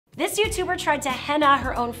This YouTuber tried to henna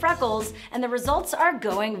her own freckles, and the results are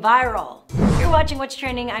going viral. You're watching What's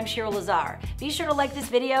Trending, I'm Cheryl Lazar. Be sure to like this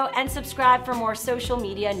video and subscribe for more social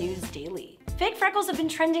media news daily. Fake freckles have been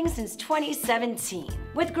trending since 2017,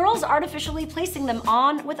 with girls artificially placing them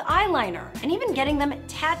on with eyeliner and even getting them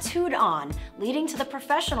tattooed on, leading to the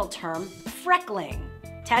professional term freckling.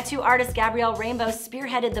 Tattoo artist Gabrielle Rainbow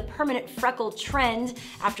spearheaded the permanent freckle trend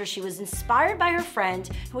after she was inspired by her friend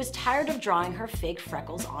who was tired of drawing her fake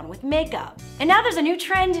freckles on with makeup. And now there's a new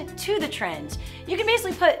trend to the trend. You can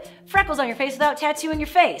basically put freckles on your face without tattooing your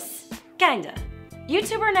face. Kinda.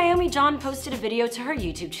 YouTuber Naomi John posted a video to her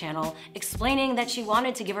YouTube channel explaining that she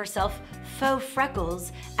wanted to give herself faux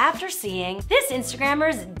freckles after seeing this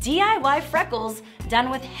Instagrammer's DIY freckles done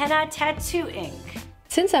with henna tattoo ink.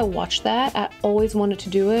 Since I watched that, I always wanted to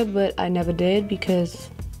do it, but I never did because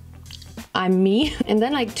I'm me. And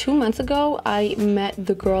then like 2 months ago, I met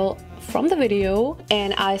the girl from the video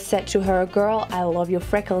and I said to her, "Girl, I love your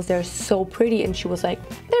freckles, they're so pretty." And she was like,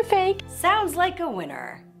 "They're fake." Sounds like a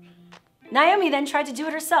winner. Naomi then tried to do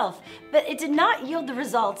it herself, but it did not yield the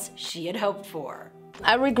results she had hoped for.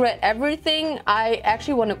 I regret everything. I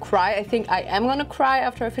actually want to cry. I think I am gonna cry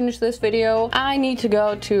after I finish this video. I need to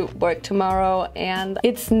go to work tomorrow and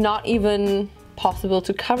it's not even possible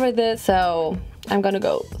to cover this, so I'm gonna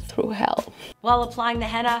go through hell. While applying the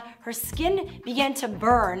henna, her skin began to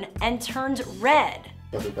burn and turned red.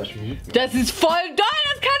 Das ist voll doll,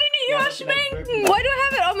 das kann ich nicht überschminken. Why do I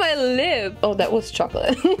have it on my lip? Oh, that was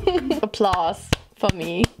chocolate. Applause for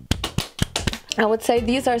me. I would say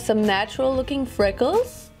these are some natural looking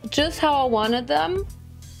freckles, just how I wanted them.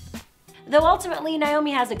 Though ultimately,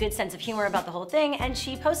 Naomi has a good sense of humor about the whole thing, and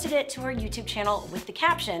she posted it to her YouTube channel with the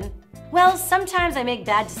caption, "Well, sometimes I make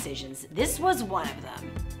bad decisions. This was one of them.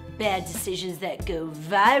 Bad decisions that go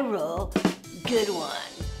viral. Good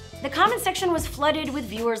one." The comment section was flooded with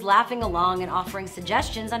viewers laughing along and offering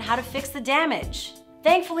suggestions on how to fix the damage.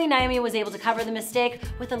 Thankfully, Naomi was able to cover the mistake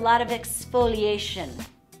with a lot of exfoliation.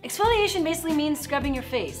 Exfoliation basically means scrubbing your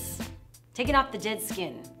face, taking off the dead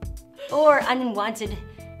skin, or unwanted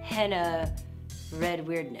henna red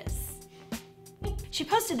weirdness. She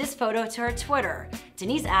posted this photo to her Twitter.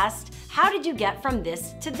 Denise asked, "How did you get from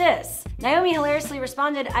this to this?" Naomi hilariously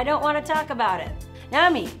responded, "I don't want to talk about it."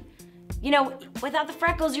 Naomi, you know, without the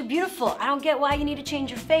freckles, you're beautiful. I don't get why you need to change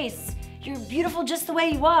your face. You're beautiful just the way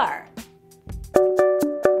you are.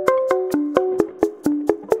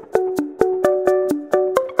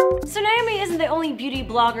 So Naomi isn't the only beauty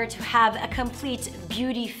blogger to have a complete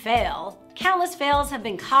beauty fail. Countless fails have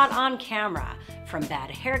been caught on camera, from bad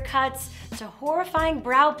haircuts to horrifying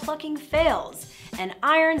brow plucking fails and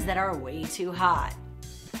irons that are way too hot.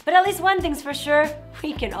 But at least one thing's for sure,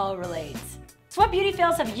 we can all relate. So what beauty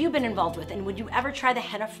fails have you been involved with, and would you ever try the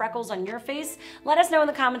henna freckles on your face? Let us know in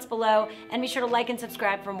the comments below, and be sure to like and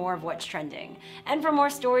subscribe for more of What's Trending. And for more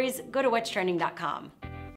stories, go to whatstrending.com.